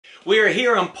We are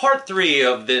here on part 3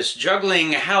 of this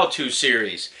juggling how-to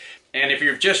series. And if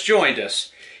you've just joined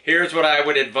us, here's what I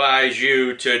would advise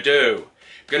you to do.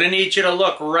 I'm going to need you to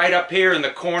look right up here in the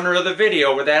corner of the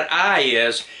video where that eye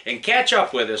is and catch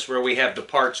up with us where we have the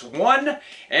parts 1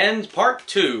 and part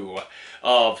 2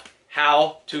 of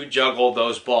how to juggle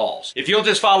those balls. If you'll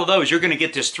just follow those, you're going to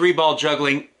get this 3-ball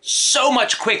juggling so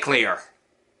much quicker.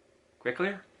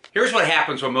 Here's what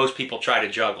happens when most people try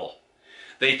to juggle.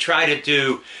 They try to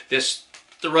do this,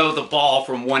 throw the ball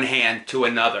from one hand to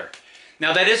another.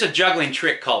 Now that is a juggling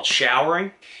trick called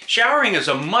showering. Showering is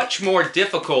a much more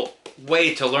difficult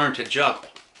way to learn to juggle.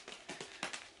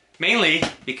 Mainly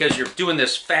because you're doing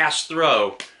this fast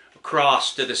throw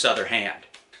across to this other hand.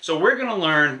 So we're going to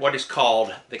learn what is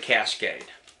called the cascade.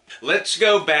 Let's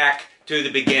go back to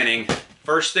the beginning.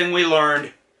 First thing we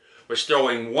learned was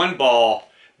throwing one ball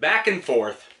back and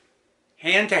forth,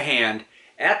 hand to hand,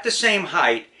 at the same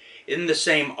height, in the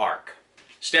same arc.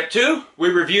 Step 2, we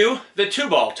review the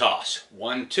 2-ball toss.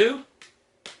 1, 2,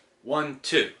 1,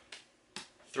 2.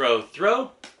 Throw,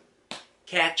 throw,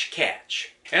 catch,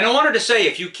 catch. And I wanted to say,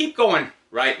 if you keep going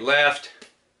right, left,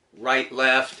 right,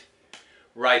 left,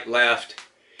 right, left,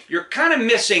 you're kind of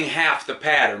missing half the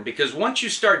pattern, because once you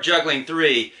start juggling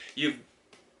 3,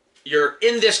 you're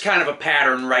in this kind of a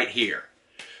pattern right here.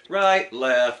 Right,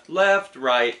 left, left,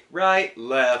 right, right,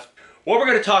 left. What we're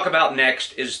going to talk about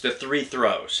next is the 3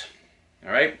 throws.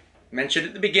 All right, mentioned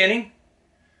at the beginning.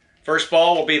 First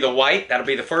ball will be the white. That'll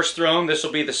be the first thrown. This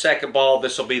will be the second ball.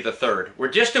 This will be the third.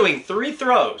 We're just doing 3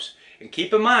 throws. And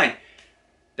keep in mind,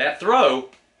 that throw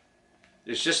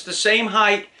is just the same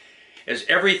height as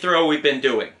every throw we've been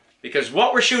doing. Because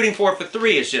what we're shooting for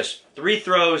 3 is just 3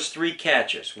 throws, 3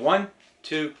 catches. 1,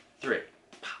 2, 3.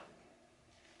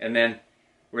 And then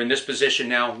we're in this position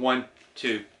now. 1,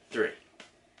 2, 3.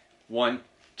 1,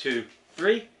 2,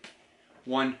 3.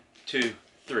 1, 2,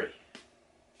 3.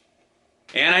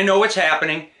 And I know what's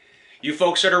happening. You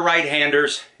folks that are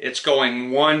right-handers, it's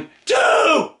going 1,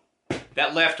 2!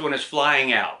 That left one is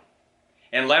flying out.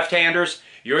 And left-handers,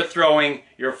 you're throwing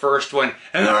your first one,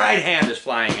 and the right hand is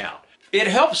flying out. It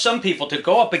helps some people to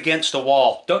go up against the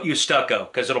wall. Don't use stucco,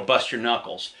 because it'll bust your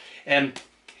knuckles. And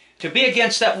to be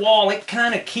against that wall, it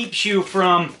kind of keeps you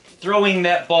from throwing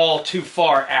that ball too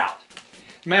far out.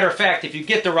 Matter of fact, if you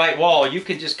get the right wall, you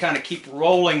can just kind of keep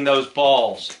rolling those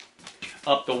balls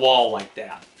up the wall like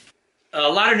that. A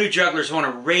lot of new jugglers want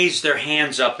to raise their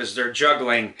hands up as they're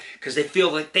juggling because they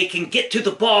feel like they can get to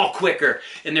the ball quicker,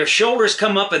 and their shoulders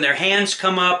come up and their hands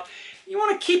come up. You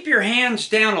want to keep your hands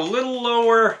down a little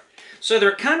lower so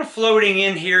they're kind of floating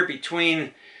in here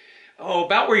between,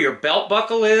 about where your belt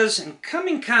buckle is and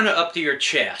coming kind of up to your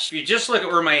chest. If you just look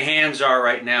at where my hands are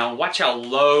right now, watch how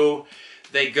low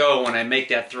they go when I make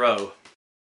that throw.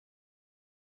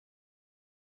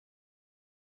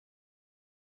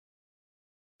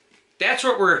 That's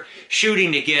what we're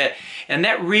shooting to get, and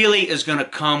that really is going to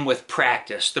come with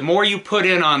practice. The more you put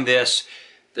in on this,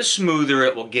 the smoother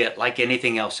it will get, like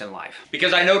anything else in life.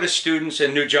 Because I notice students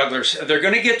and new jugglers, they're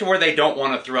going to get to where they don't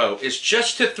want to throw. It's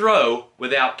just to throw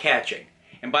without catching.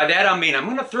 And by that I mean I'm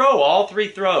going to throw all 3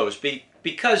 throws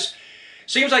because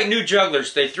seems like new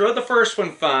jugglers, they throw the first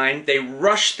one fine, they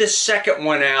rush this second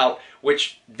one out,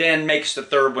 which then makes the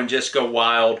third one just go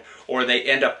wild, or they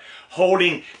end up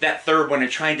holding that third one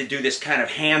and trying to do this kind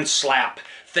of hand slap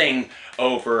thing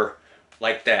over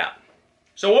like that.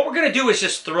 So what we're going to do is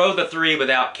just throw the 3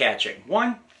 without catching.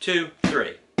 1, 2,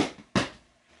 3.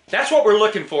 That's what we're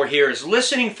looking for here, is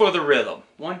listening for the rhythm.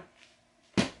 1.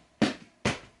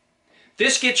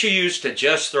 This gets you used to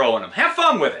just throwing them. Have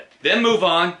fun with it. Then move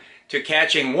on to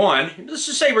catching 1. Let's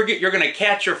just say you're going to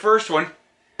catch your first one,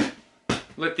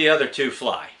 let the other 2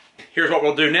 fly. Here's what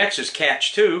we'll do next is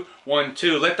catch 2, 1,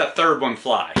 2, let the third one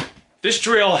fly. This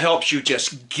drill helps you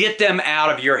just get them out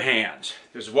of your hands.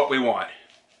 This is what we want.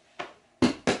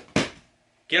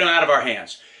 Get them out of our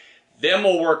hands. Then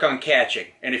we'll work on catching.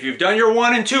 And if you've done your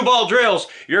 1 and 2 ball drills,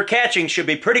 your catching should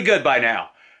be pretty good by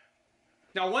now.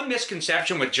 Now, one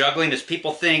misconception with juggling is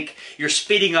people think you're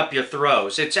speeding up your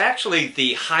throws. It's actually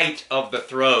the height of the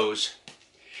throws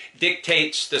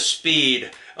dictates the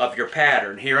speed of your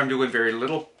pattern. Here I'm doing very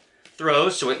little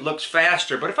throws, so it looks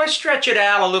faster. But if I stretch it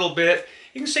out a little bit,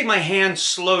 you can see my hands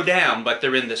slow down, but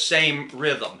they're in the same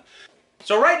rhythm.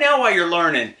 So right now while you're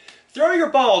learning, throw your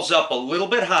balls up a little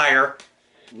bit higher.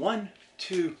 1,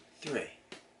 2, 3.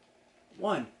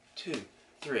 1, 2,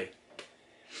 3.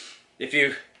 If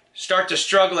you start to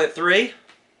struggle at 3,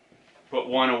 put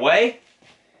 1 away,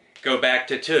 go back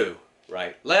to 2.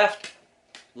 Right, left,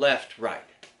 left, right.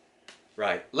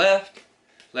 Right, left,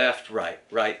 left, right,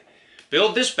 right.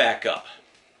 Build this back up.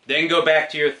 Then go back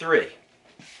to your 3.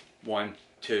 1,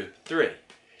 2, 3.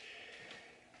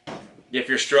 If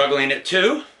you're struggling at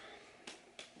 2,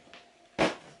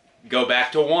 go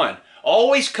back to 1.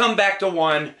 Always come back to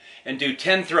 1 and do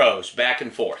 10 throws back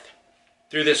and forth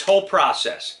through this whole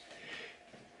process.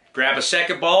 Grab a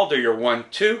second ball, do your 1,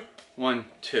 2, 1,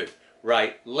 2.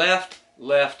 Right, left,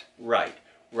 left, right,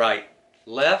 right,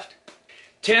 left.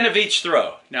 10 of each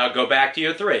throw. Now go back to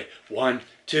your 3. 1,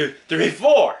 2, 3,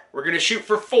 4. We're going to shoot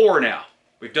for 4 now.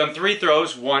 We've done 3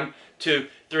 throws. 1, 2,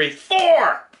 3,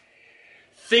 4.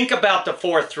 Think about the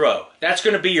 4th throw. That's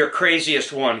going to be your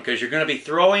craziest one because you're going to be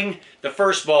throwing the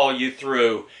first ball you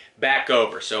threw back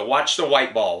over. So watch the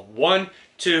white ball. 1,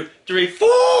 2, 3,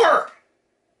 4.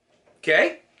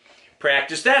 Okay?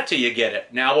 Practice that till you get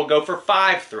it. Now we'll go for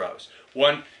 5 throws.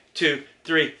 1, 2,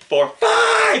 3, 4,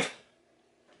 5.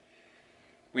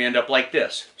 We end up like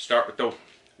this. Start with the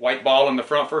white ball in the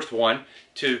front first. 1,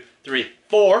 2, 3,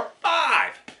 4,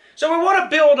 5. So we want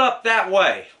to build up that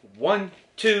way. 1,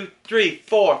 2, 3,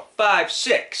 4, 5,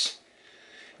 6.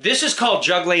 This is called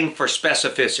juggling for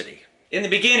specificity. In the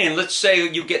beginning, let's say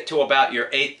you get to about your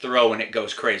 8th throw and it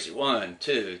goes crazy. 1,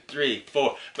 2, 3,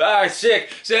 4, 5,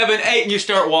 6, 7, 8, and you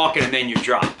start walking and then you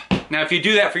drop. Now, if you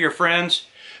do that for your friends,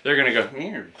 they're going to go,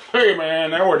 hey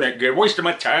man, that wasn't that good. Wasting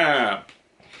my time.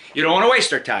 You don't want to waste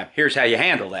their time. Here's how you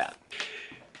handle that.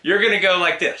 You're going to go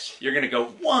like this. You're going to go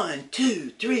 1,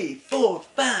 2, 3, 4,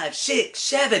 5, 6,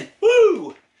 7.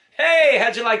 Woo! Hey,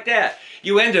 how'd you like that?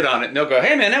 You ended on it, and they'll go,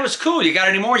 hey man, that was cool. You got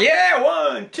any more? Yeah,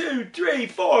 1, 2, 3,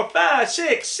 4, 5,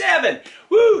 6, 7.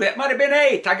 Woo, that might have been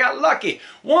 8. I got lucky.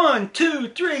 1, 2,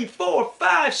 3, 4,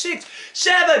 5, 6,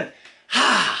 7.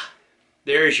 Ah,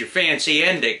 there's your fancy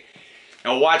ending.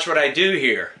 Now watch what I do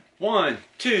here. 1,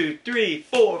 2, 3,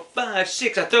 4, 5,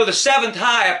 6. I throw the 7th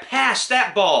high. I pass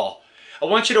that ball. I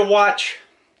want you to watch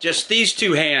just these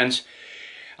 2 hands.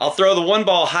 I'll throw the 1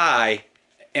 ball high.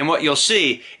 And what you'll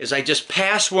see is I just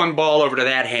pass 1 ball over to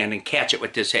that hand and catch it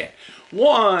with this hand.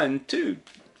 1, 2,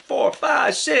 4,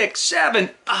 5, 6, 7.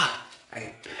 Ah,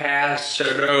 I pass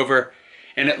it over,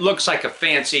 and it looks like a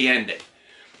fancy ending.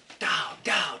 Dow,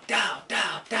 dow, dow,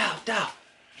 dow, dow, dow.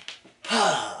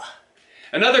 Ah.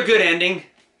 Another good ending,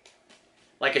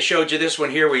 like I showed you this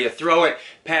one here, where you throw it,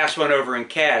 pass 1 over, and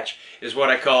catch, is what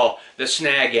I call the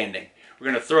snag ending. We're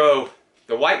going to throw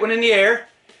the white one in the air.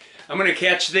 I'm going to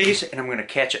catch these, and I'm going to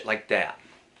catch it like that.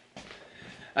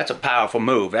 That's a powerful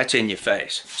move. That's in your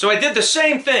face. So I did the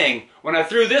same thing when I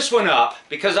threw this one up.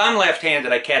 Because I'm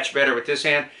left-handed, I catch better with this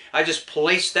hand. I just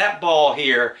placed that ball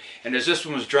here, and as this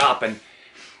one was dropping,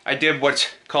 I did what's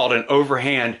called an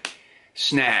overhand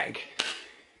snag.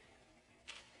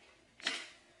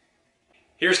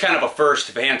 Here's kind of a first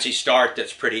fancy start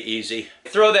that's pretty easy.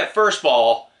 Throw that first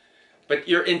ball, but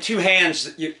you're in 2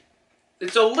 hands.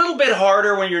 It's a little bit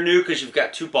harder when you're new because you've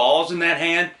got 2 balls in that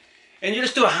hand. And you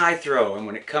just do a high throw, and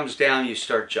when it comes down, you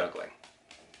start juggling.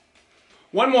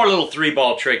 One more little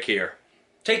 3-ball trick here.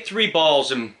 Take 3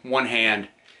 balls in one hand.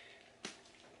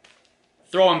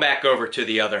 Throw them back over to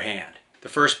the other hand. The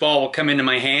first ball will come into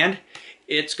my hand.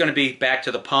 It's going to be back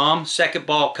to the palm. Second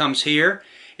ball comes here.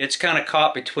 It's kind of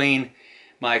caught between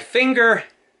my finger,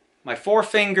 my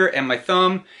forefinger, and my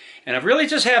thumb. And I really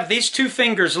just have these 2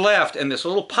 fingers left and this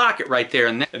little pocket right there.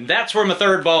 And that's where my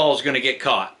 3rd ball is going to get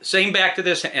caught. Same back to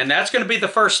this. And that's going to be the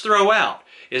first throw out,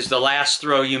 is the last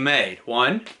throw you made.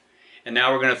 1. And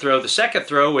now we're going to throw the second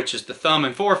throw, which is the thumb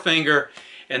and forefinger.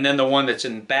 And then the one that's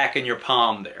back in your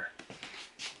palm there.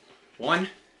 1,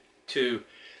 2,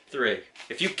 3.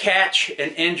 If you catch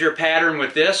and end your pattern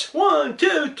with this, 1,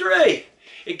 2, 3,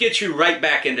 it gets you right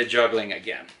back into juggling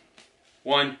again.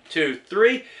 1, 2,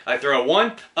 3. I throw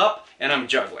 1 up and I'm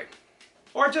juggling.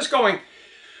 Or just going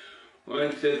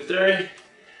 1, 2, 3.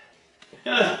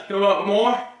 You want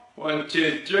more? 1,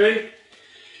 2, 3.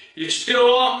 You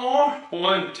still want more?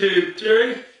 1, 2,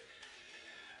 3.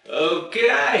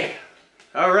 Okay.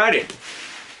 Alrighty.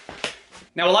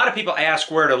 Now a lot of people ask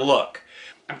where to look.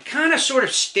 I'm kind of sort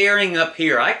of staring up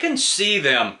here. I can see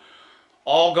them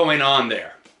all going on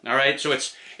there. Alright, so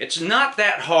it's not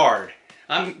that hard.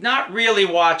 I'm not really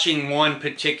watching one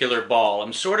particular ball.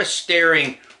 I'm sort of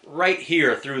staring right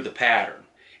here through the pattern.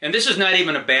 And this is not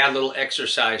even a bad little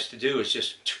exercise to do. It's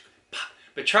just,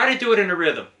 but try to do it in a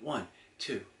rhythm. 1,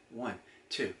 2, 1,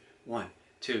 2, 1,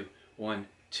 2, 1,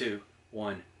 2,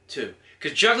 1, 2.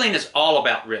 Because juggling is all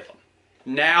about rhythm.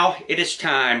 Now it is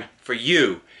time for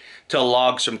you to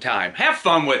log some time. Have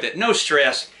fun with it. No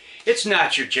stress. It's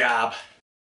not your job.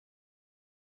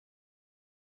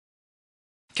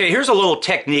 Okay, here's a little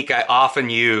technique I often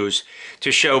use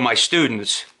to show my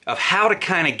students of how to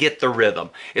kind of get the rhythm.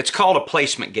 It's called a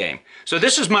placement game. So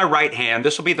this is my right hand.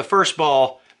 This will be the first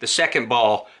ball, the second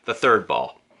ball, the third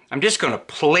ball. I'm just going to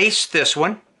place this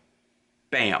one.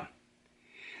 Bam.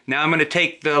 Now I'm going to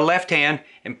take the left hand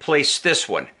and place this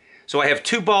one. So I have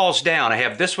 2 balls down. I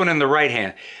have this one in the right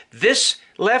hand. This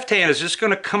left hand is just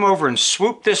going to come over and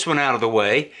swoop this one out of the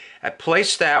way. I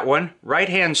place that one. Right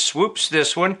hand swoops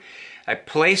this one. I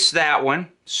place that one.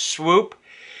 Swoop.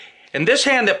 And this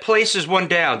hand that places one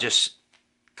down just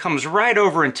comes right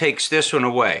over and takes this one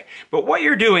away. But what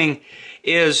you're doing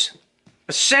is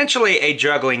essentially a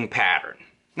juggling pattern.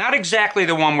 Not exactly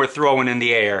the one we're throwing in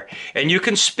the air. And you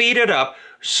can speed it up,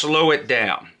 slow it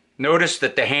down. Notice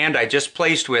that the hand I just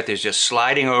placed with is just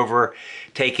sliding over,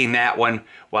 taking that one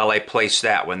while I place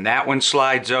that one. That one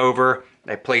slides over.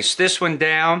 I place this one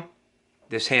down.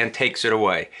 This hand takes it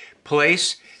away.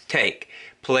 Place, take.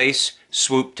 Place,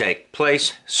 swoop, take.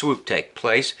 Place, swoop, take.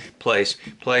 Place, place,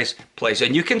 place, place.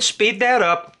 And you can speed that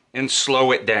up and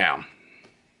slow it down.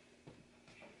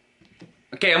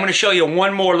 Okay, I'm going to show you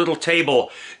one more little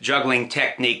table juggling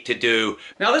technique to do.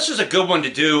 Now this is a good one to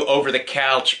do over the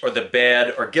couch or the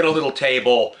bed, or get a little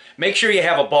table. Make sure you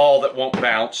have a ball that won't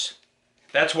bounce.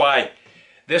 That's why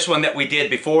this one that we did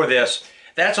before this,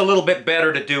 that's a little bit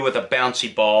better to do with a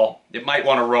bouncy ball. It might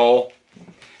want to roll.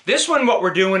 This one, what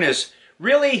we're doing is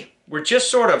really, we're just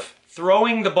sort of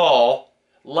throwing the ball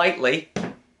lightly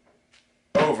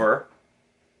over,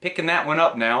 picking that one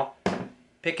up now,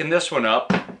 picking this one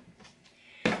up,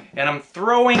 and I'm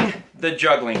throwing the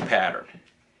juggling pattern.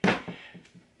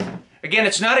 Again,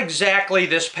 it's not exactly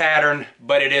this pattern,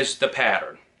 but it is the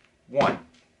pattern. 1,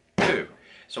 2.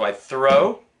 So I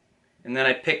throw, and then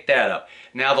I pick that up.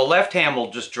 Now the left hand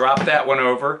will just drop that one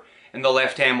over, and the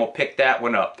left hand will pick that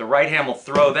one up. The right hand will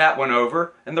throw that one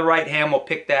over, and the right hand will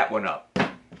pick that one up.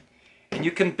 And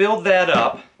you can build that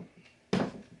up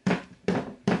and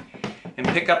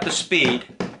pick up the speed.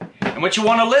 And what you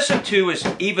want to listen to is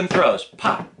even throws.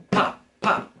 Pop, pop,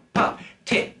 pop, pop.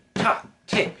 Tick, tock,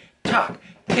 tick, tock,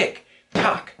 tick,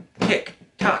 tock, tick,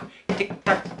 tock, tick,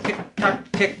 tock, tick, tock,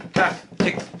 tick, tock,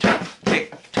 tick, tock,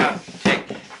 tick, tock, tick,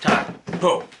 tock.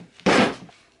 Boom.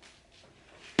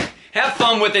 Have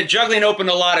fun with it. Juggling opened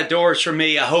a lot of doors for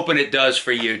me. I'm hoping it does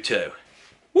for you too.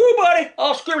 Woo, buddy!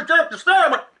 I'll skip the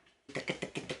stomach.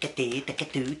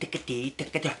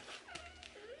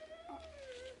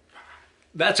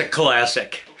 That's a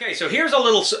classic. Okay, so here's a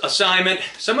little assignment.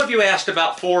 Some of you asked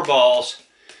about 4 balls.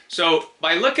 So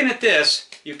by looking at this,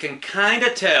 you can kind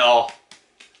of tell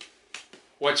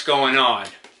what's going on.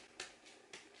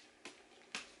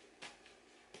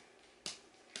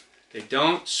 They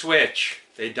don't switch.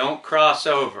 They don't cross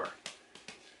over.